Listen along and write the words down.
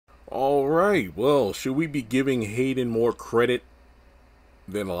All right. Well, should we be giving Hayden more credit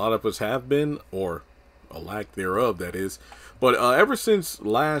than a lot of us have been, or a lack thereof, that is? But ever since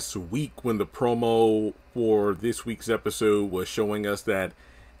last week, when the promo for this week's episode was showing us that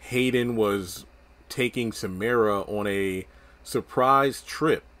Hayden was taking Tamera on a surprise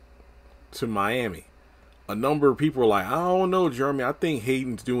trip to Miami, a number of people were like, I don't know, Jeremy, I think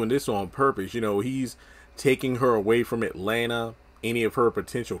Hayden's doing this on purpose. You know, he's taking her away from Atlanta, any of her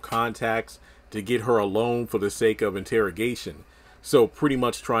potential contacts, to get her alone for the sake of interrogation. So pretty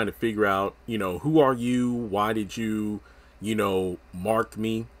much trying to figure out, you know, who are you? Why did you, mark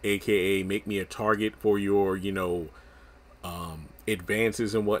me, aka make me a target for your,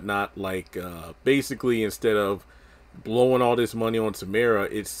 advances and whatnot. Like, basically, instead of blowing all this money on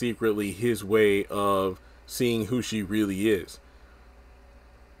Tamera, it's secretly his way of seeing who she really is.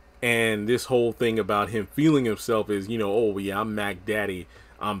 And this whole thing about him feeling himself is, oh yeah, I'm Mac Daddy,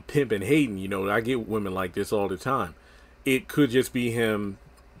 I'm pimping Hayden. I get women like this all the time. It could just be him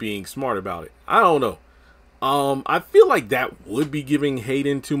being smart about it. I don't know. I feel like that would be giving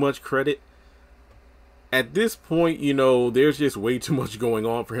Hayden too much credit. At this point, there's just way too much going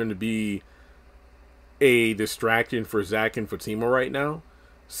on for him to be a distraction for Zach and Fatima right now.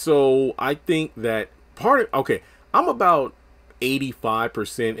 So I think that I'm about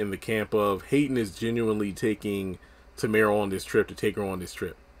 85% in the camp of Hayden is genuinely taking Tamera on this trip to take her on this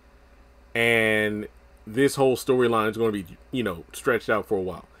trip. And this whole storyline is going to be, stretched out for a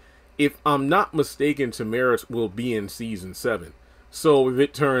while. If I'm not mistaken, Tamera will be in season 7. So if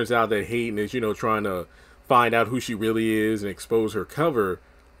it turns out that Hayden is, trying to find out who she really is and expose her cover,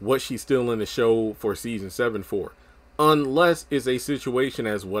 what she's still in the show for season 7 for? Unless it's a situation,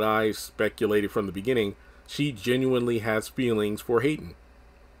 as what I speculated from the beginning, she genuinely has feelings for Hayden.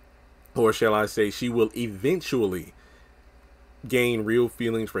 Or shall I say, she will eventually gain real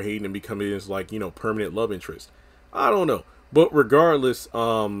feelings for Hayden and become his, permanent love interest. I don't know. But regardless,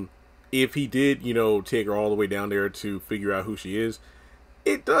 if he did, take her all the way down there to figure out who she is,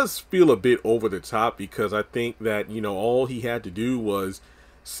 it does feel a bit over the top, because I think that, all he had to do was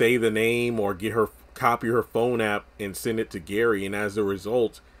say the name or get her, copy her phone app and send it to Gary. And as a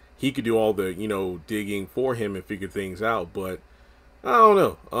result, he could do all the, digging for him and figure things out. But I don't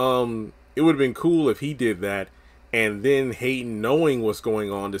know. It would have been cool if he did that. And then Hayden, knowing what's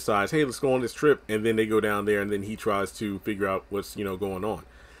going on, decides, hey, let's go on this trip. And then they go down there and then he tries to figure out what's, going on.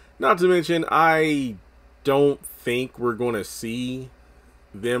 Not to mention, I don't think we're going to see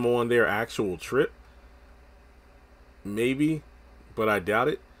them on their actual trip. Maybe, but I doubt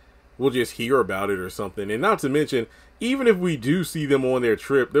it. We'll just hear about it or something. And not to mention, even if we do see them on their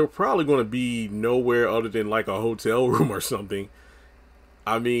trip, they're probably going to be nowhere other than like a hotel room or something.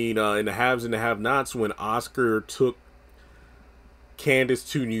 I mean, in the haves and the have-nots, when Oscar took Candace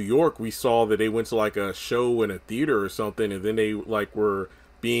to New York, we saw that they went to like a show in a theater or something, and then they were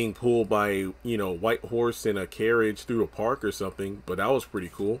being pulled by, White Horse in a carriage through a park or something. But that was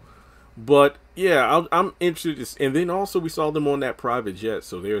pretty cool. But yeah, I'm interested. And then also we saw them on that private jet,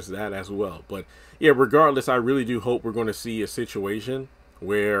 so there's that as well. But yeah, regardless, I really do hope we're going to see a situation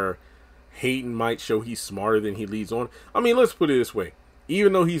where Hayden might show he's smarter than he leads on. I mean, let's put it this way.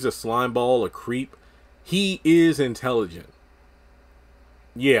 Even though he's a slimeball, a creep, he is intelligent.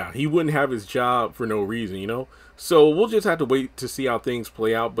 Yeah, he wouldn't have his job for no reason, So we'll just have to wait to see how things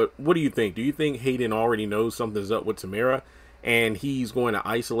play out. But what do you think? Do you think Hayden already knows something's up with Tamera and he's going to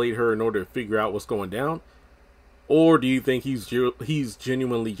isolate her in order to figure out what's going down? Or do you think he's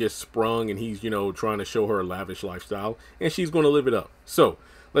genuinely just sprung and he's, trying to show her a lavish lifestyle and she's going to live it up? So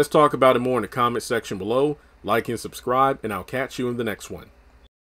let's talk about it more in the comment section below. Like and subscribe, and I'll catch you in the next one.